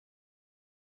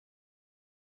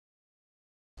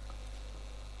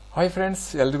Hi friends,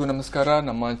 ಎಲ್ರಿಗೂ ನಮಸ್ಕಾರ.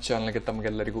 ನಮ್ಮ ಚಾನಲ್ಗೆ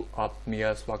ತಮಗೆಲ್ಲರಿಗೂ ಆತ್ಮೀಯ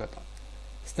ಸ್ವಾಗತ.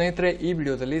 ಸ್ನೇಹಿತರೆ, ಈ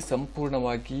ವಿಡಿಯೋದಲ್ಲಿ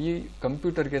ಸಂಪೂರ್ಣವಾಗಿ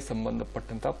ಕಂಪ್ಯೂಟರ್ಗೆ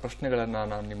ಸಂಬಂಧಪಟ್ಟಂತ ಪ್ರಶ್ನೆಗಳನ್ನು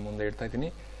ನಾನು ನಿಮ್ಮ ಮುಂದೆ ಇಡ್ತಾ ಇದ್ದೀನಿ.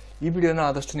 ಈ ವಿಡಿಯೋನ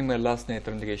ಆದಷ್ಟು ನಿಮ್ಮ ಎಲ್ಲ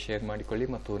ಸ್ನೇಹಿತರೊಂದಿಗೆ ಶೇರ್ ಮಾಡಿಕೊಳ್ಳಿ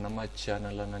ಮತ್ತು ನಮ್ಮ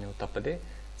ಚಾನಲ್ ಅನ್ನು ನೀವು ತಪ್ಪದೆ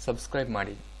ಸಬ್ಸ್ಕ್ರೈಬ್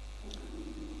ಮಾಡಿ.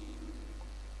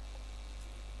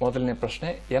 ಮೊದಲನೇ ಪ್ರಶ್ನೆ,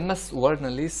 MS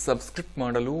ವರ್ಡ್ನಲ್ಲಿ ಸಬ್ಸ್ಕ್ರಿಪ್ಟ್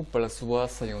ಮಾಡಲು ಬಳಸುವ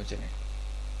ಸಂಯೋಜನೆ.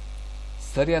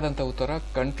 ಸರಿಯಾದಂಥ ಉತ್ತರ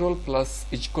Ctrl+=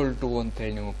 ಅಂತ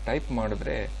ಹೇಳಿ ನೀವು ಟೈಪ್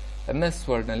ಮಾಡಿದ್ರೆ MS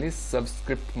ವರ್ಡ್ನಲ್ಲಿ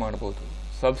ಸಬ್ಸ್ಕ್ರಿಪ್ಟ್ ಮಾಡಬಹುದು.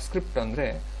 ಸಬ್ಸ್ಕ್ರಿಪ್ಟ್ ಅಂದರೆ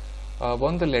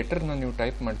ಒಂದು ಲೆಟರ್ನ ನೀವು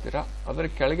ಟೈಪ್ ಮಾಡ್ತೀರಾ, ಅದರ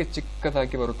ಕೆಳಗೆ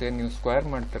ಚಿಕ್ಕದಾಗಿ ಬರುತ್ತೆ, ನೀವು ಸ್ಕ್ವೇರ್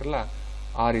ಮಾಡ್ತಿರಲ್ಲ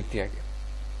ಆ ರೀತಿಯಾಗಿ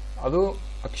ಅದು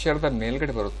ಅಕ್ಷರದ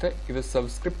ಮೇಲ್ಗಡೆ ಬರುತ್ತೆ. ಇದು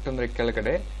ಸಬ್ಸ್ಕ್ರಿಪ್ಟ್ ಅಂದರೆ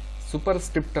ಕೆಳಗಡೆ, ಸೂಪರ್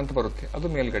ಸ್ಕ್ರಿಪ್ಟ್ ಅಂತ ಬರುತ್ತೆ, ಅದು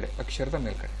ಮೇಲ್ಗಡೆ, ಅಕ್ಷರದ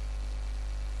ಮೇಲ್ಗಡೆ.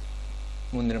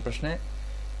 ಮುಂದಿನ ಪ್ರಶ್ನೆ,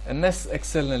 MS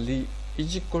ಎಕ್ಸೆಲ್ನಲ್ಲಿ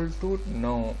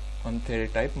 =now ಅಂತ ಹೇಳಿ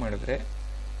ಟೈಪ್ ಮಾಡಿದ್ರೆ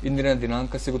ಇಂದಿನ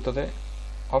ದಿನಾಂಕ ಸಿಗುತ್ತದೆ.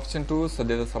 ಆಪ್ಷನ್ 2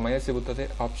 ಸದ್ಯದ ಸಮಯ ಸಿಗುತ್ತದೆ.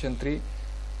 ಆಪ್ಷನ್ 3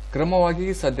 ಕ್ರಮವಾಗಿ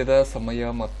ಸದ್ಯದ ಸಮಯ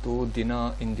ಮತ್ತು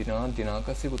ಇಂದಿನ ದಿನಾಂಕ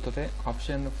ಸಿಗುತ್ತದೆ.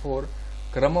 ಆಪ್ಷನ್ 4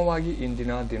 ಕ್ರಮವಾಗಿ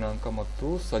ಇಂದಿನ ದಿನಾಂಕ ಮತ್ತು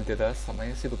ಸದ್ಯದ ಸಮಯ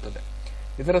ಸಿಗುತ್ತದೆ.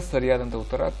 ಇದರ ಸರಿಯಾದಂಥ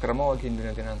ಉತ್ತರ ಕ್ರಮವಾಗಿ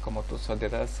ಇಂದಿನ ದಿನಾಂಕ ಮತ್ತು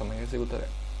ಸದ್ಯದ ಸಮಯ ಸಿಗುತ್ತದೆ.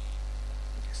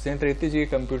 ಸ್ನೇಹಿತರೆ, ಇತ್ತೀಚೆಗೆ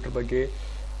ಕಂಪ್ಯೂಟರ್ ಬಗ್ಗೆ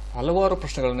ಹಲವಾರು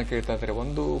ಪ್ರಶ್ನೆಗಳನ್ನು ಕೇಳ್ತಾ ಇದ್ದಾರೆ.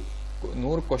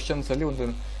 100 ಕ್ವಶನ್ಸ್ ಅಲ್ಲಿ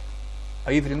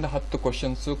 5 ರಿಂದ 10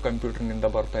 ಕ್ವಶನ್ಸ್ ಕಂಪ್ಯೂಟರ್ನಿಂದ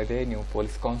ಬರ್ತಾ ಇದೆ. ನೀವು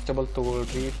ಪೊಲೀಸ್ ಕಾನ್ಸ್ಟೇಬಲ್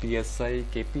ತಗೊಳ್ರಿ, PSI,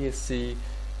 KPSC,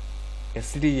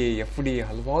 SDA, FDA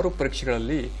ಹಲವಾರು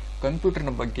ಪರೀಕ್ಷೆಗಳಲ್ಲಿ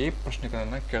ಕಂಪ್ಯೂಟರ್ನ ಬಗ್ಗೆ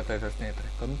ಪ್ರಶ್ನೆಗಳನ್ನು ಕೇಳ್ತಾ ಇದ್ದಾರೆ. ಸ್ನೇಹಿತರೆ,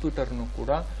 ಕಂಪ್ಯೂಟರ್ನು ಕೂಡ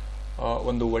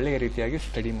ಒಂದು ಒಳ್ಳೆಯ ರೀತಿಯಾಗಿ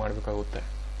ಸ್ಟಡಿ ಮಾಡಬೇಕಾಗುತ್ತೆ.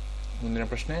 ಮುಂದಿನ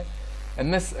ಪ್ರಶ್ನೆ,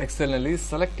 MS ಎಕ್ಸೆಲ್ನಲ್ಲಿ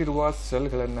ಸೆಲೆಕ್ಟ್ ಇರುವ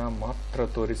ಸೆಲ್ಗಳನ್ನು ಮಾತ್ರ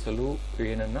ತೋರಿಸಲು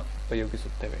ಏನನ್ನು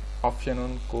ಉಪಯೋಗಿಸುತ್ತೇವೆ? ಆಪ್ಷನ್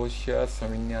 1 ಕೋಶ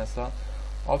ಸವಿನ್ಯಾಸ,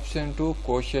 ಆಪ್ಷನ್ 2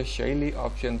 ಕೋಶ ಶೈಲಿ,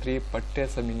 ಆಪ್ಷನ್ 3 ಪಠ್ಯ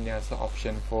ಸವಿನ್ಯಾಸ,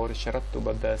 ಆಪ್ಷನ್ 4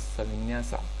 ಷರತ್ತುಬದ್ಧ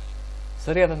ಸವಿನ್ಯಾಸ.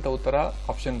 ಸರಿಯಾದಂಥ ಉತ್ತರ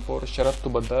ಆಪ್ಷನ್ 4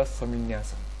 ಷರತ್ತುಬದ್ಧ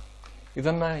ಸವಿನ್ಯಾಸ.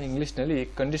 ಇದನ್ನು ಇಂಗ್ಲಿಷ್ನಲ್ಲಿ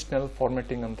ಕಂಡೀಷನಲ್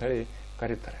ಫಾರ್ಮ್ಯಾಟಿಂಗ್ ಅಂತ ಹೇಳಿ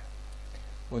ಕರೀತಾರೆ.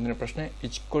 ಮುಂದಿನ ಪ್ರಶ್ನೆ,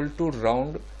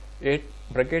 =round 8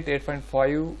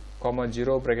 (8.5,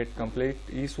 0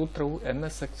 ಈ ಸೂತ್ರವು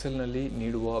MS ಎಕ್ಸೆಲ್ನಲ್ಲಿ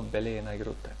ನೀಡುವ ಬೆಲೆ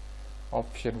ಏನಾಗಿರುತ್ತೆ?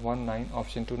 Option 1 9,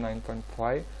 option 2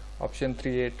 9.5, option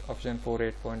 3 8, option 4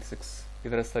 8.6.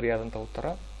 ಇದರ ಸರಿಯಾದಂಥ ಉತ್ತರ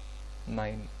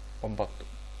 9.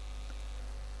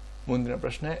 ಮುಂದಿನ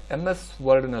ಪ್ರಶ್ನೆ, MS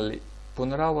ವರ್ಡ್ನಲ್ಲಿ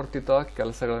ಪುನರಾವರ್ತಿತ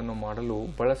ಕೆಲಸಗಳನ್ನು ಮಾಡಲು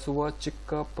ಬಳಸುವ ಚಿಕ್ಕ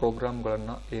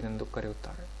ಪ್ರೋಗ್ರಾಂಗಳನ್ನು ಏನೆಂದು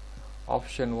ಕರೆಯುತ್ತಾರೆ?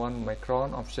 Option 1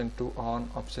 micron, option 2 on,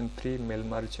 option 3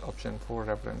 ಮೆಲ್ಮರ್ಜ್, option 4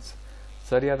 reference.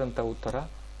 ಸರಿಯಾದಂಥ ಉತ್ತರ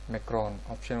ಮೆಕ್ರಾನ್.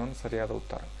 ಆಪ್ಷನ್ 1 ಸರಿಯಾದ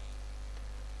ಉತ್ತರ.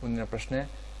 ಮುಂದಿನ ಪ್ರಶ್ನೆ,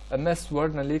 MS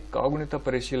ವರ್ಡ್ನಲ್ಲಿ ಕಾಗುಣಿತ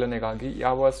ಪರಿಶೀಲನೆಗಾಗಿ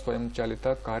ಯಾವ ಸ್ವಯಂಚಾಲಿತ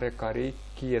ಕಾರ್ಯಕಾರಿ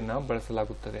ಕೀಯನ್ನು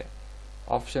ಬಳಸಲಾಗುತ್ತದೆ?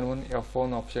 Option 1 F1,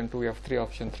 option 2 F3,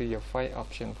 option 3 F5,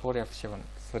 option 4 F7.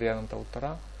 ಸರಿಯಾದಂಥ ಉತ್ತರ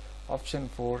ಆಪ್ಷನ್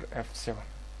 4 F7.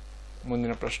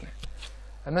 ಮುಂದಿನ ಪ್ರಶ್ನೆ,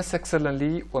 MS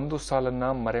ಎಕ್ಸೆಲ್ನಲ್ಲಿ ಒಂದು ಸಾಲನ್ನು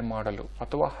ಮರೆ ಮಾಡಲು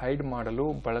ಅಥವಾ ಹೈಡ್ ಮಾಡಲು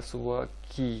ಬಳಸುವ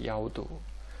ಕೀ ಯಾವುದು?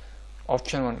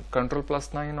 Option 1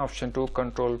 Ctrl+9, option 2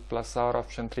 Ctrl+R,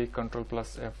 option 3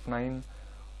 Ctrl+F9,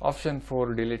 option 4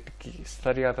 delete key.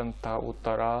 ಸರಿಯಾದಂಥ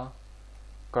ಉತ್ತರ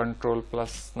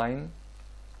Ctrl+9.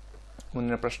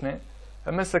 ಮುಂದಿನ ಪ್ರಶ್ನೆ,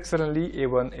 MS ಎಕ್ಸೆಲ್ನಲ್ಲಿ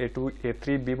A1, A2,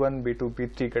 A3, B1, B2,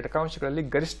 B3 ಘಟಕಾಂಶಗಳಲ್ಲಿ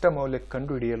ಗರಿಷ್ಠ ಮೌಲ್ಯ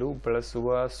ಕಂಡುಹಿಡಿಯಲು ಬಳಸುವ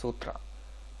ಸೂತ್ರ?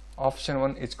 Option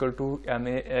 1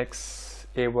 =MAX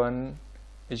A1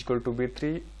 B3,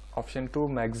 option 2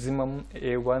 maximum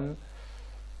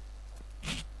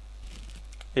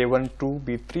A1 to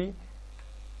B3,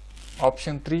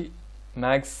 option 3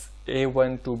 Max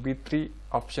A1 to B3,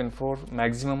 option 4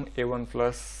 maximum A1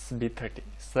 plus B30.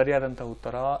 ಸರಿಯಾದಂಥ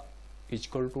ಉತ್ತರ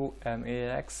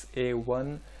 =MAX A1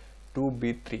 to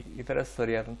B3. ಇದರ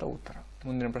ಸರಿಯಾದಂಥ ಉತ್ತರ.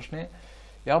 ಮುಂದಿನ ಪ್ರಶ್ನೆ,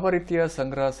 ಯಾವ ರೀತಿಯ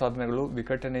ಸಂಗ್ರಹ ಸಾಧನಗಳು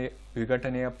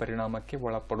ವಿಘಟನೆಯ ಪರಿಣಾಮಕ್ಕೆ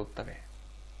ಒಳಪಡುತ್ತವೆ?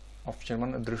 ಆಪ್ಷನ್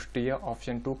 1 ದೃಷ್ಟಿಯ,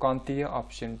 ಆಪ್ಷನ್ 2 ಕಾಂತೀಯ,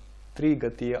 ಆಪ್ಷನ್ 3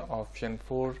 ಗತಿಯ, ಆಪ್ಷನ್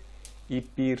 4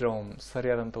 EPROM.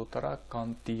 ಸರಿಯಾದಂಥ ಉತ್ತರ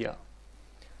ಕಾಂತೀಯ.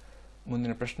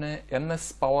 ಮುಂದಿನ ಪ್ರಶ್ನೆ, MS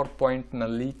ಪವರ್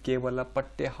ಪಾಯಿಂಟ್ನಲ್ಲಿ ಕೇವಲ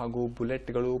ಪಠ್ಯ ಹಾಗೂ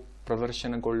ಬುಲೆಟ್ಗಳು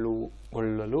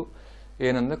ಪ್ರದರ್ಶನಗೊಳ್ಳಲು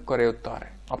ಏನೆಂದು ಕರೆಯುತ್ತಾರೆ?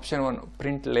 Option 1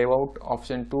 print layout,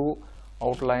 option 2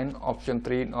 outline, option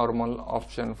 3 normal,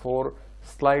 option 4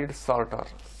 slide sorter.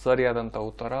 ಸರಿಯಾದಂಥ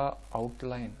ಉತ್ತರ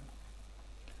ಔಟ್ಲೈನ್.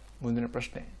 ಮುಂದಿನ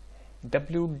ಪ್ರಶ್ನೆ,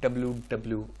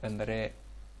 WWW ಎಂದರೆ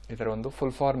ಇದರ ಒಂದು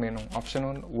ಫುಲ್ ಫಾರ್ಮ್ ಏನು? Option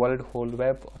 1 world hole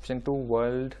web, option 2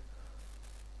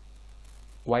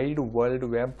 wide world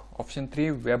web, option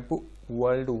 3 web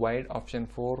world wide, option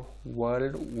 4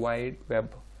 world wide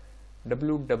web.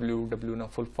 WWW ನ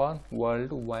full form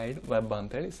world wide web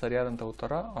ಅಂತೇಳಿ. ಸರಿಯಾದಂಥ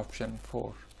ಉತ್ತರ ಆಪ್ಷನ್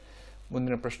 4.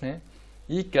 ಮುಂದಿನ ಪ್ರಶ್ನೆ,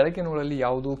 ಈ ಕೆಳಗಿನವುಗಳಲ್ಲಿ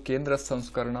ಯಾವುದು ಕೇಂದ್ರ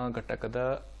ಸಂಸ್ಕರಣಾ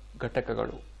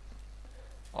ಘಟಕಗಳು?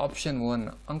 ಆಪ್ಷನ್ 1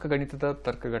 ಅಂಕಗಣಿತದ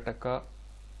ತರ್ಕ ಘಟಕ,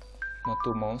 ಮತ್ತು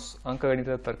ಮೌಸ್.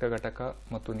 ಅಂಕಗಣಿತದ ತರ್ಕ ಘಟಕ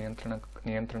ಮತ್ತು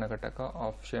ನಿಯಂತ್ರಣ ಘಟಕ.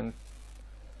 ಆಪ್ಷನ್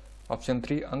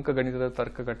 3 ಅಂಕಗಣಿತದ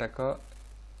ತರ್ಕ ಘಟಕ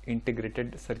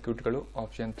ಇಂಟಿಗ್ರೇಟೆಡ್ ಸರ್ಕ್ಯೂಟ್ಗಳು.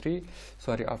 ಆಪ್ಷನ್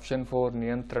 4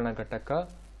 ನಿಯಂತ್ರಣ ಘಟಕ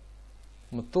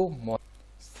ಮತ್ತು ಮೌಸ್.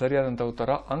 ಸರಿಯಾದಂತಹ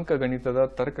ಉತ್ತರ ಅಂಕಗಣಿತದ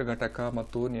ತರ್ಕ ಘಟಕ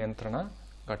ಮತ್ತು ನಿಯಂತ್ರಣ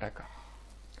ಘಟಕ.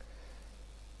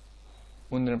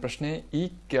 ಮುಂದಿನ ಪ್ರಶ್ನೆ, ಈ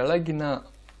ಕೆಳಗಿನ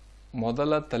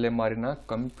ಮೊದಲ ತಲೆಮಾರಿನ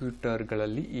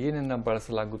ಕಂಪ್ಯೂಟರ್ಗಳಲ್ಲಿ ಏನನ್ನ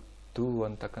ಬಳಸಲಾಗುತ್ತು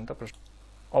ಅಂತಕ್ಕಂಥ ಪ್ರಶ್ನೆ.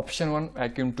 Option 1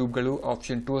 vacuum ಟ್ಯೂಬ್ಗಳು.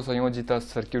 ಆಪ್ಷನ್ 2 ಸಂಯೋಜಿತ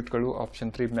ಸರ್ಕ್ಯೂಟ್ಗಳು.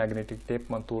 ಆಪ್ಷನ್ 3 ಮ್ಯಾಗ್ನೆಟಿಕ್ ಟೇಪ್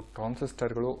ಮತ್ತು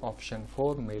ಟ್ರಾನ್ಸಿಸ್ಟರ್ಗಳು. ಆಪ್ಷನ್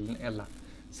 4 ಮೇಲಿನ ಎಲ್ಲ.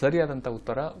 ಸರಿಯಾದಂಥ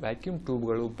ಉತ್ತರ ವ್ಯಾಕ್ಯೂಮ್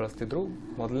ಟ್ಯೂಬ್ಗಳು ಬಳಸ್ತಿದ್ರು.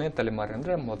 ಮೊದಲನೇ ತಲೆಮಾರಿ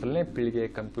ಅಂದರೆ ಮೊದಲನೇ ಪೀಳಿಗೆಯ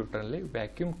ಕಂಪ್ಯೂಟರ್ನಲ್ಲಿ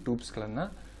ವ್ಯಾಕ್ಯೂಮ್ ಟ್ಯೂಬ್ಸ್ಗಳನ್ನು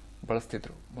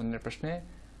ಬಳಸ್ತಿದ್ರು. ಮುಂದಿನ ಪ್ರಶ್ನೆ,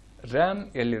 ರ್ಯಾಮ್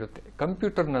ಎಲ್ಲಿರುತ್ತೆ?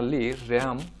 ಕಂಪ್ಯೂಟರ್ನಲ್ಲಿ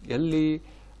ರ್ಯಾಮ್ ಎಲ್ಲಿ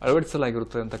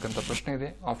ಅಳವಡಿಸಲಾಗಿರುತ್ತದೆ ಅಂತಕ್ಕಂಥ ಪ್ರಶ್ನೆ ಇದೆ.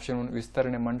 ಆಪ್ಷನ್ 1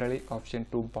 ವಿಸ್ತರಣೆ ಮಂಡಳಿ. ಆಪ್ಷನ್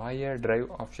 2 ಬಾಹ್ಯ drive.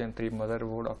 Option 3 mother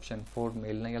board. Option 4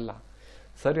 ಮೇಲಿನ ಎಲ್ಲ.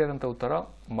 ಸರಿಯಾದಂಥ ಉತ್ತರ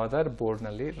ಮದರ್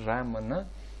ಬೋರ್ಡ್ನಲ್ಲಿ ರ್ಯಾಮ್ ಅನ್ನು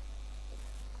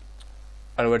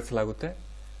ಅಳವಡಿಸಲಾಗುತ್ತೆ.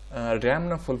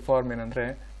 ರ್ಯಾಮ್ನ ಫುಲ್ ಫಾರ್ಮ್ ಏನಂದ್ರೆ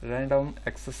ರ್ಯಾಂಡಮ್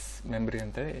ಆಕ್ಸೆಸ್ ಮೆಮರಿ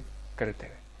ಅಂತ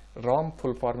ಕರಿತೇವೆ. ರಾಮ್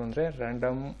ಫುಲ್ ಫಾರ್ಮ್ ಅಂದ್ರೆ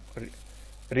ರ್ಯಾಂಡಮ್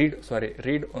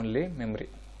ರೀಡ್ ಓನ್ಲಿ ಮೆಮರಿ,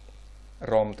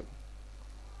 ರಾಮ್ದು.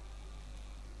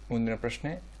 ಮುಂದಿನ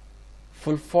ಪ್ರಶ್ನೆ,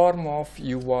 full form of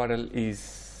URL is.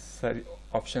 ಸರಿ.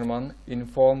 Option 1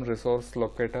 uniform resource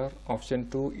locator. Option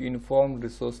 2 uniform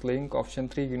resource link. Option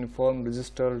 3 uniform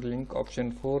registered link.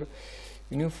 Option 4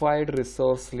 unified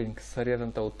resource link.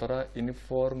 ಸರಿಯಾದಂಥ ಉತ್ತರ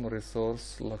uniform resource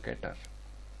locator.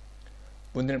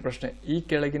 ಮುಂದಿನ ಪ್ರಶ್ನೆ, ಈ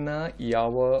ಕೆಳಗಿನ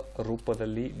ಯಾವ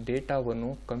ರೂಪದಲ್ಲಿ ಡೇಟಾವನ್ನು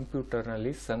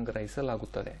ಕಂಪ್ಯೂಟರ್ನಲ್ಲಿ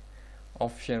ಸಂಗ್ರಹಿಸಲಾಗುತ್ತದೆ?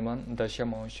 ಆಪ್ಷನ್ 1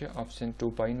 ದಶಮಾಂಶ. Option 2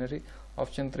 binary.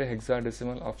 Option 3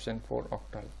 hexadecimal. Option 4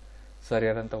 octal.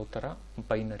 ಸರಿಯಾದಂಥ ಉತ್ತರ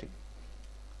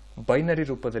ಬೈನರಿ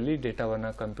ರೂಪದಲ್ಲಿ ಡೇಟಾವನ್ನು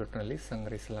ಕಂಪ್ಯೂಟರ್ನಲ್ಲಿ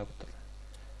ಸಂಗ್ರಹಿಸಲಾಗುತ್ತದೆ.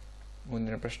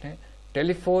 ಮುಂದಿನ ಪ್ರಶ್ನೆ,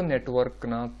 ಟೆಲಿಫೋನ್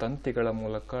ನೆಟ್ವರ್ಕ್ನ ತಂತಿಗಳ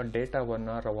ಮೂಲಕ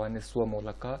ಡೇಟಾವನ್ನು ರವಾನಿಸುವ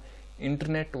ಮೂಲಕ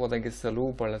ಇಂಟರ್ನೆಟ್ ಒದಗಿಸಲು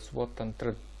ಬಳಸುವ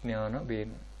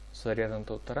ತಂತ್ರಜ್ಞಾನವೇನು? ಸರಿಯಾದಂಥ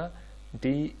ಉತ್ತರ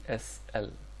DSL.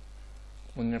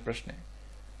 ಮುಂದಿನ ಪ್ರಶ್ನೆ,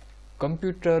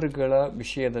 ಕಂಪ್ಯೂಟರ್ಗಳ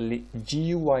ವಿಷಯದಲ್ಲಿ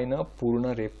GUIನ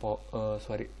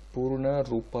ಪೂರ್ಣ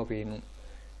ರೂಪವೇನು?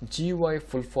 GUI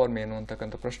ಫುಲ್ ಫಾರ್ಮ್ ಏನು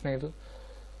ಅಂತಕ್ಕಂಥ ಪ್ರಶ್ನೆ ಇದು.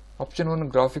 Option 1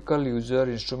 graphical user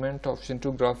instrument. Option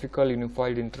 2 graphical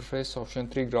unified interface. Option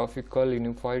 3 graphical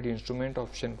unified instrument.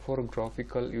 Option 4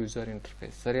 graphical user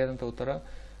interface. ಸರಿಯಾದಂಥ ಉತ್ತರ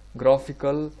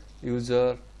ಗ್ರಾಫಿಕಲ್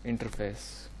ಯೂಸರ್ ಇಂಟರ್ಫೇಸ್.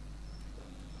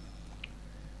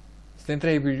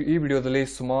 ಸ್ನೇಹಿತರೆ, ಈ ವಿಡಿಯೋದಲ್ಲಿ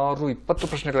ಸುಮಾರು 20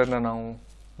 ಪ್ರಶ್ನೆಗಳನ್ನು ನಾವು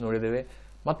ನೋಡಿದ್ದೇವೆ.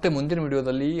 ಮತ್ತೆ ಮುಂದಿನ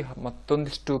ವಿಡಿಯೋದಲ್ಲಿ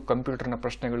ಮತ್ತೊಂದಿಷ್ಟು ಕಂಪ್ಯೂಟರ್ನ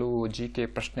ಪ್ರಶ್ನೆಗಳು, GK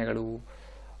ಪ್ರಶ್ನೆಗಳು,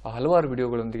 ಹಲವಾರು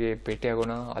ವಿಡಿಯೋಗಳೊಂದಿಗೆ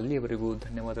ಭೇಟಿಯಾಗೋಣ. ಅಲ್ಲಿಯವರೆಗೂ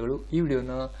ಧನ್ಯವಾದಗಳು. ಈ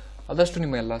ವಿಡಿಯೋನ ಆದಷ್ಟು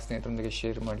ನಿಮ್ಮ ಎಲ್ಲ ಸ್ನೇಹಿತರೊಂದಿಗೆ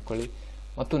ಶೇರ್ ಮಾಡಿಕೊಳ್ಳಿ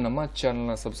ಮತ್ತು ನಮ್ಮ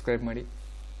ಚಾನಲ್ನ ಸಬ್ಸ್ಕ್ರೈಬ್ ಮಾಡಿ.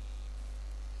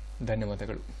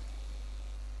 ಧನ್ಯವಾದಗಳು.